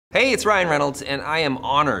Hey, it's Ryan Reynolds, and I am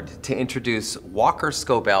honored to introduce Walker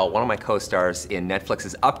Scobell, one of my co-stars in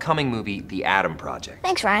Netflix's upcoming movie, The Adam Project.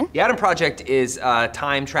 Thanks, Ryan. The Adam Project is a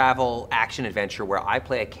time travel action adventure where I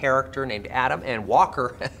play a character named Adam, and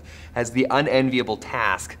Walker has the unenviable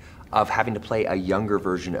task of having to play a younger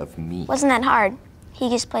version of me. Wasn't that hard? He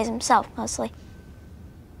just plays himself, mostly.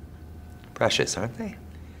 Precious, aren't they?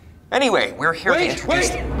 Anyway, we're here to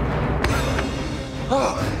introduce...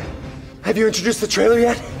 Oh, have you introduced the trailer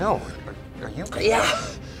yet? No, are you? Yeah,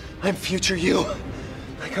 I'm future you.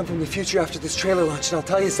 I come from the future after this trailer launch, and I'll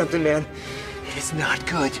tell you something, man. It is not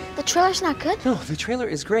good. The trailer's not good? No, the trailer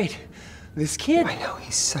is great. This kid... I know,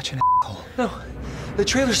 he's such an asshole. No, the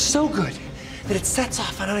trailer's so good that it sets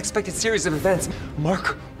off an unexpected series of events.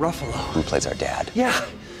 Mark Ruffalo. Who plays our dad? Yeah,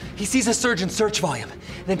 he sees a surge in search volume.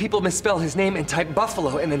 And then people misspell his name and type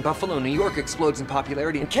Buffalo, and then Buffalo, New York explodes in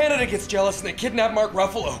popularity. And Canada gets jealous and they kidnap Mark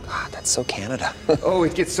Ruffalo. God, that's so Canada. Oh,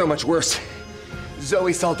 it gets so much worse.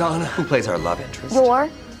 Zoe Saldana. Who plays our love interest? Your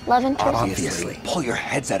love interest? Obviously. Pull your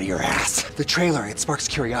heads out of your ass. The trailer, it sparks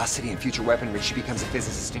curiosity in future weaponry. She becomes a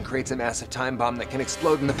physicist and creates a massive time bomb that can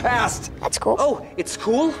explode in the past. That's cool. Oh, it's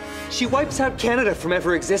cool? She wipes out Canada from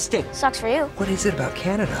ever existing. Sucks for you. What is it about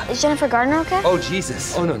Canada? Is Jennifer Gardner okay? Oh,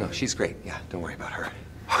 Jesus. Oh, no, she's great. Yeah, don't worry about her.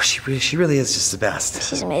 Oh, she really is just the best.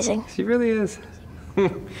 She's amazing. She really is.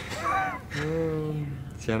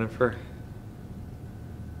 Jennifer.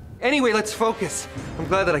 Anyway, let's focus. I'm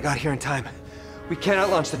glad that I got here in time. We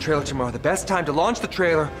cannot launch the trailer tomorrow. The best time to launch the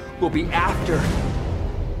trailer will be after.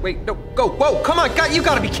 Wait, no, go, whoa, come on, God, you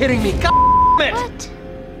gotta be kidding me. God it. What?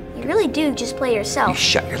 You really do just play You yourself.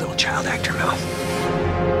 shut your little child actor mouth.